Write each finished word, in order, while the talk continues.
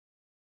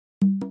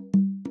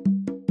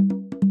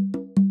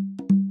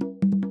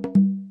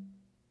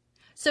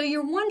So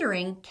you're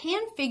wondering,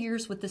 can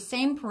figures with the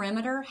same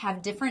perimeter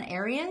have different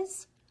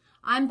areas?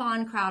 I'm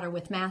Bon Crowder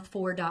with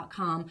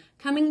Math4.com,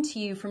 coming to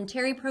you from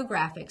Terry Pro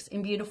Graphics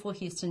in beautiful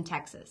Houston,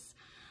 Texas.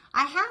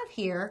 I have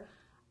here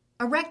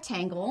a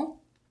rectangle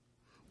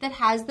that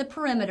has the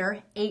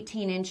perimeter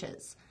 18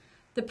 inches.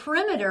 The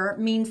perimeter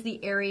means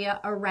the area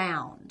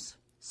around.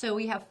 So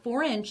we have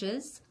 4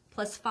 inches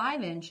plus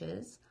 5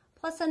 inches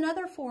plus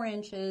another 4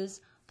 inches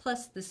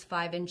plus this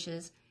 5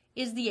 inches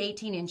is the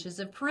 18 inches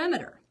of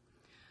perimeter.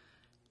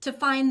 To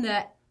find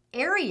the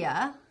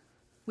area,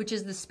 which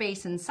is the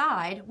space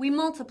inside, we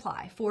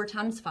multiply 4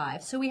 times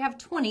 5, so we have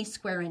 20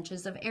 square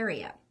inches of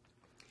area.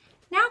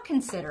 Now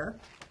consider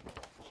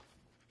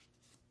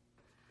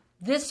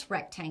this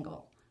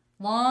rectangle,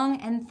 long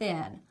and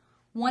thin,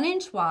 1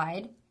 inch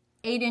wide,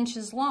 8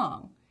 inches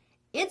long.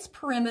 Its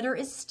perimeter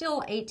is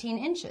still 18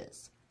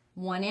 inches.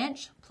 1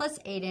 inch plus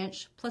 8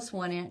 inch plus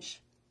 1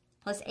 inch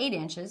plus 8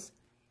 inches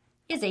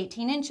is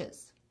 18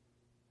 inches.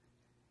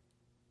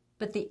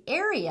 But the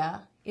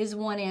area is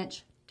 1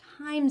 inch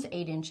times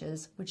 8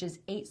 inches, which is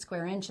 8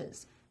 square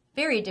inches.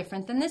 Very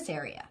different than this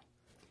area.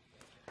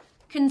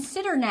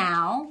 Consider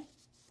now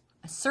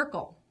a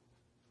circle.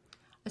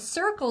 A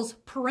circle's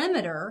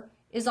perimeter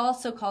is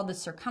also called the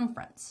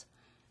circumference.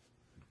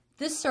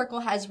 This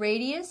circle has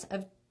radius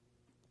of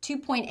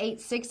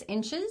 2.86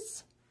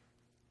 inches.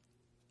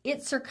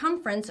 Its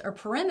circumference or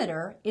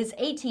perimeter is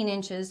 18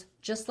 inches,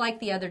 just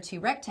like the other two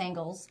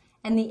rectangles,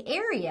 and the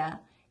area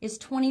is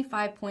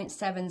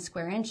 25.7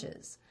 square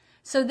inches.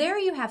 So there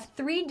you have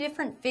 3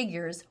 different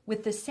figures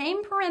with the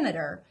same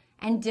perimeter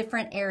and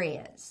different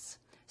areas.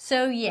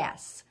 So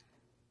yes,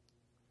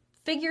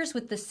 figures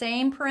with the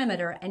same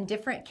perimeter and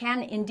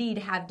can indeed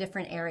have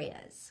different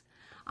areas.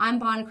 I'm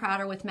Bon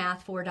Crowder with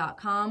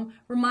Math4.com,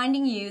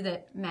 reminding you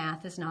that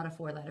math is not a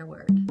 4-letter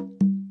word.